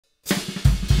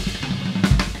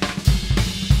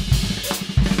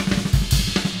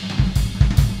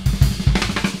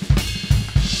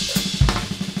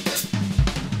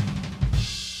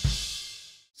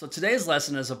today's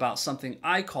lesson is about something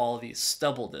I call the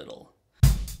stubble diddle.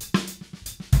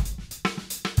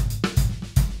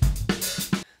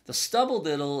 The stubble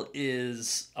diddle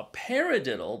is a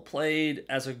paradiddle played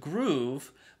as a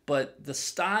groove, but the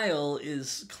style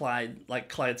is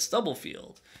Clyde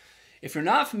Stubblefield. If you're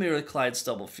not familiar with Clyde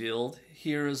Stubblefield,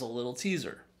 here is a little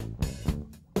teaser.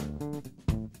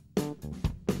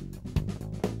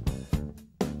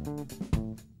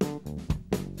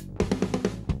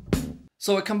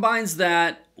 So it combines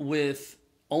that with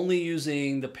only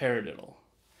using the paradiddle.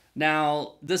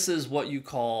 Now, this is what you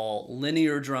call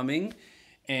linear drumming,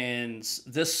 and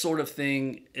this sort of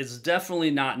thing is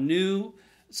definitely not new.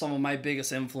 Some of my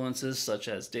biggest influences, such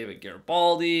as David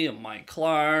Garibaldi and Mike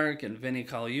Clark and Vinnie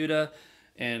Colaiuta,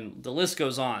 and the list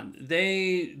goes on.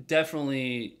 They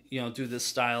definitely, do this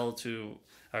style to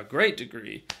a great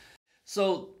degree.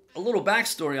 So a little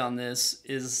backstory on this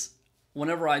is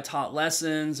whenever I taught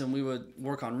lessons and we would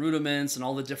work on rudiments and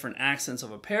all the different accents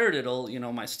of a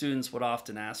paradiddle, my students would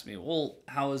often ask me, well,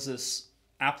 how is this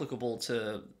applicable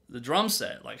to the drum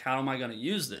set? Like, how am I going to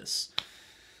use this?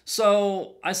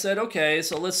 So I said, okay,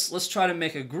 so let's try to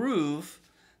make a groove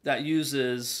that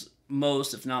uses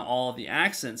most, if not all, of the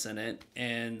accents in it.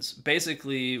 And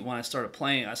basically, when I started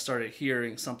playing, I started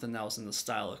hearing something that was in the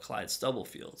style of Clyde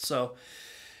Stubblefield. So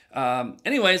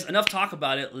anyways, enough talk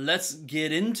about it. Let's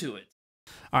get into it.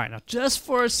 All right, now just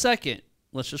for a second,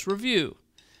 let's just review.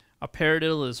 A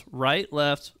paradiddle is right,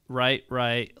 left, right,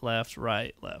 right, left,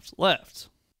 right, left, left.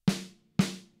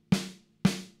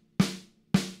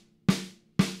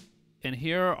 And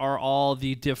here are all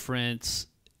the different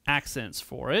accents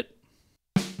for it.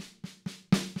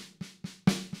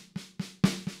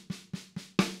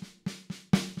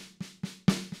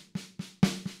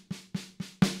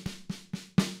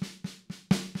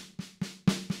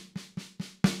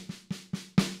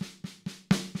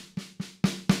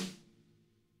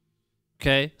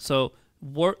 Okay, so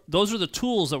those are the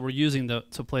tools that we're using to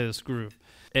play this groove.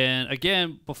 And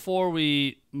again, before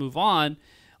we move on,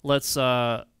 let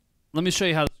me show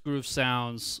you how this groove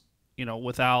sounds,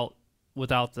 without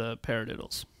the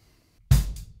paradiddles.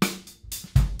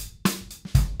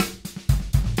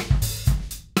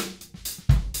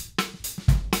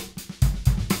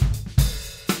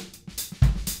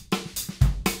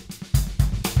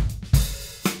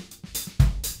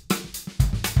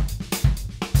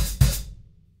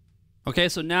 Okay,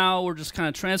 so now we're just kind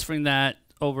of transferring that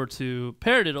over to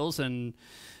paradiddles, and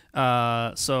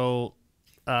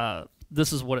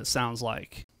this is what it sounds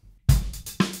like.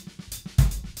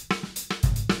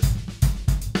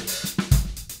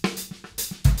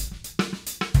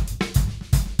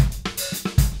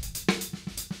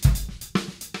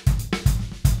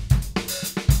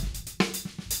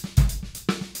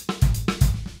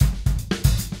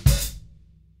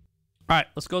 All right,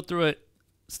 let's go through it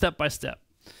step by step.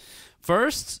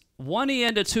 First,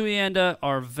 1E-enda, 2E-enda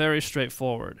are very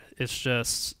straightforward. It's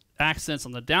just accents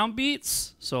on the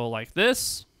downbeats, so like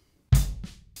this.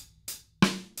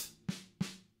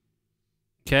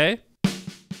 Okay.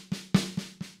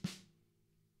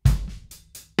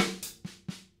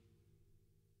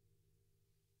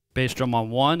 Bass drum on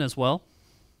 1 as well.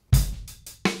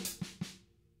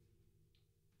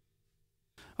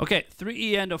 Okay,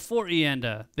 3E-enda,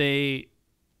 4E-enda.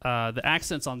 The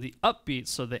accents on the upbeats,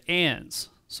 so the ands.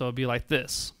 So it'd be like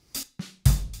this.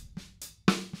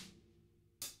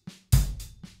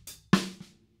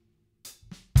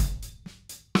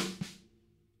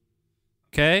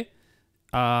 Okay,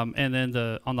 and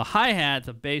then on the hi-hat,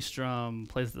 the bass drum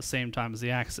plays at the same time as the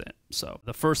accent. So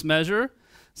the first measure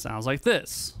sounds like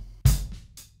this.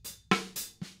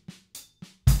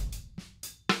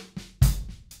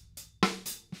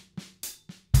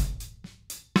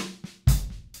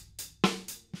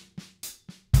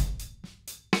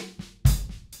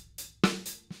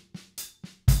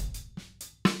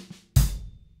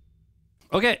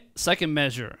 Okay, second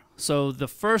measure. So the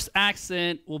first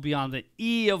accent will be on the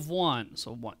E of 1.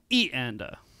 So 1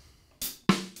 E-enda.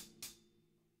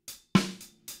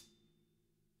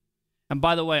 And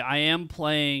by the way, I am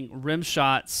playing rim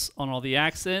shots on all the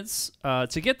accents.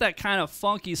 To get that kind of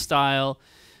funky style,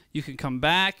 you can come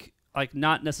back, like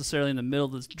not necessarily in the middle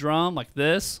of this drum, like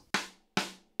this.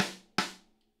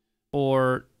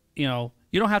 Or, you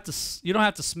don't have to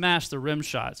smash the rim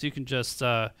shots. You can just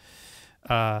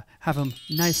have them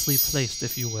nicely placed,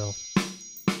 if you will.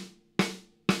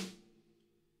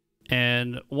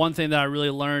 And one thing that I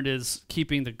really learned is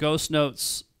keeping the ghost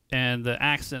notes and the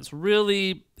accents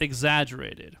really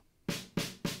exaggerated.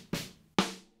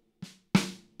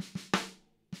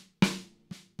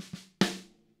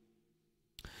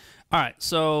 All right,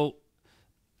 so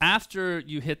after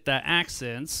you hit that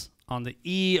accents on the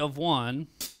E of 1,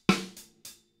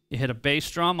 you hit a bass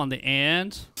drum on the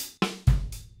and.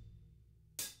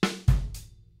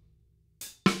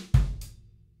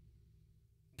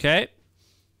 Okay.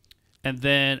 And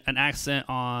then an accent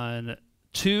on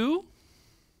 2.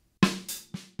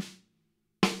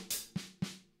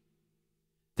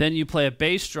 Then you play a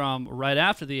bass drum right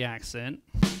after the accent.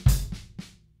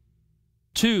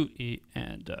 2 E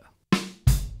and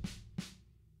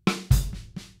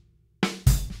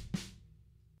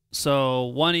So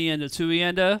 1 E and 2 E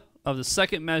and of the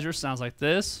second measure sounds like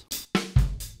this.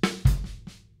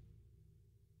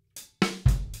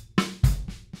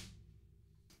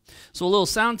 So a little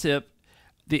sound tip,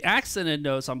 the accented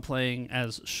notes I'm playing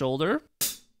as shoulder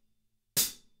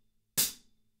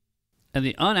and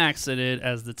the unaccented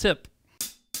as the tip.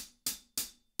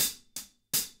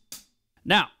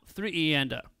 Now, 3 E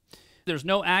and there's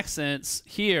no accents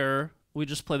here. We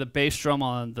just play the bass drum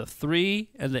on the 3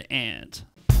 and the and.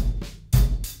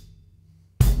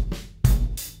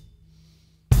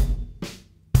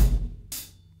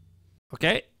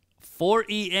 Okay, 4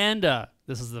 E and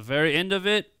this is the very end of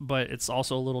it, but it's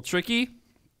also a little tricky.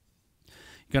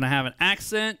 You're going to have an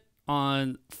accent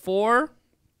on 4,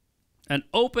 an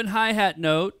open hi-hat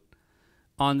note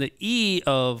on the E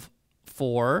of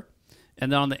 4,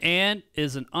 and then on the and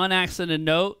is an unaccented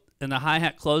note, and the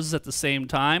hi-hat closes at the same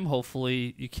time.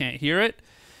 Hopefully you can't hear it.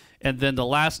 And then the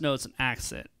last note's an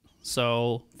accent.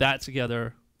 So that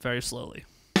together very slowly.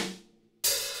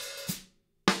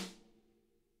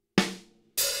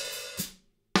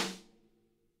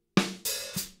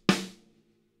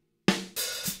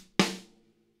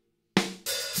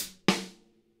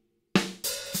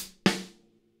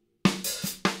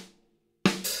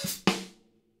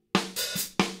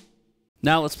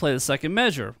 Now let's play the second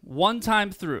measure, one time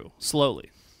through,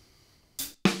 slowly.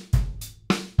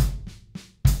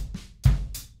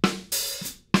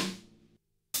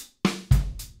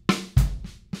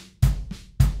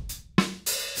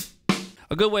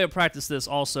 A good way to practice this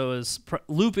also is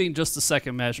looping just the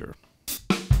second measure.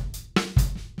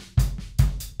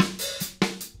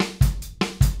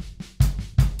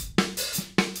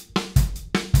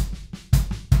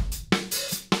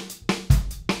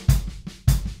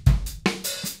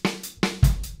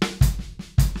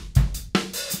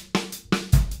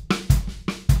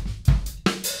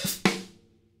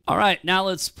 All right, now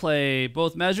let's play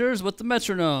both measures with the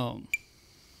metronome.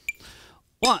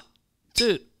 1,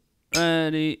 2,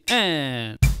 ready,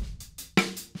 and.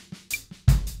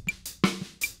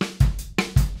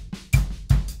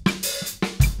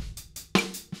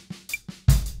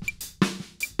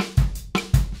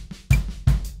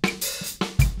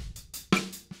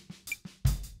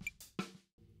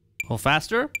 A little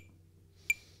faster.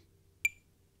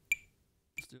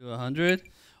 Let's do 100.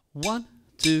 1,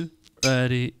 2,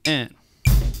 ready, and.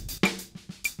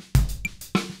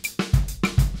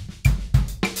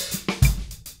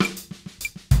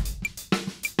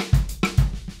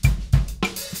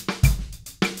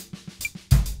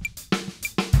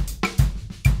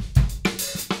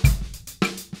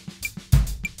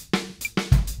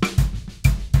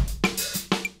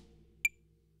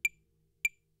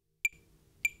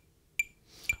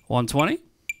 $120.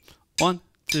 1,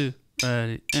 2,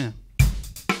 ready, and.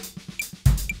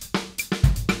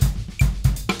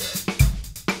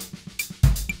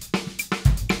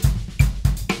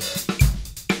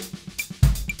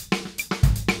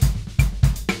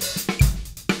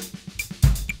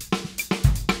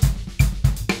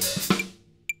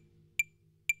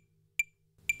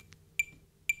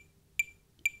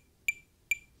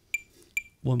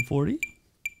 $140.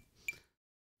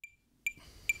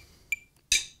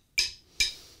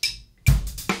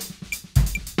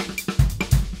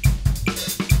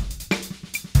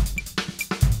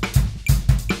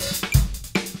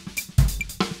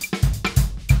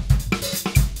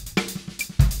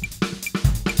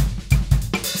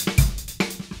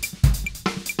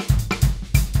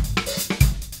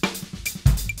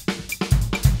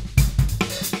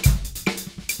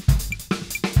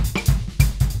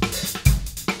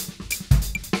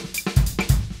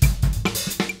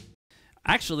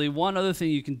 Actually, one other thing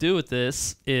you can do with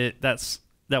this, that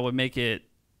would make it,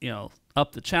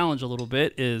 up the challenge a little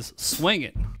bit, is swing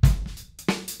it.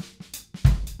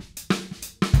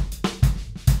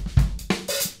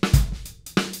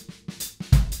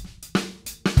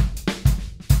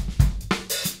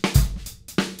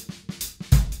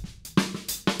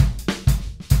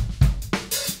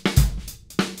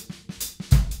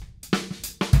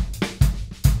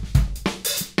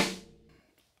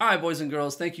 All right, boys and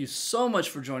girls, thank you so much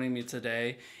for joining me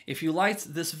today. If you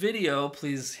liked this video,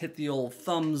 please hit the old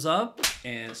thumbs up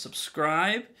and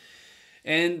subscribe.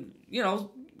 And, you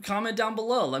know, comment down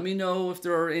below. Let me know if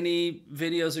there are any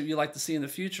videos that you'd like to see in the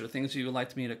future, things you would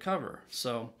like me to cover.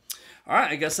 So, all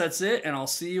right, I guess that's it, and I'll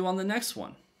see you on the next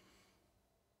one.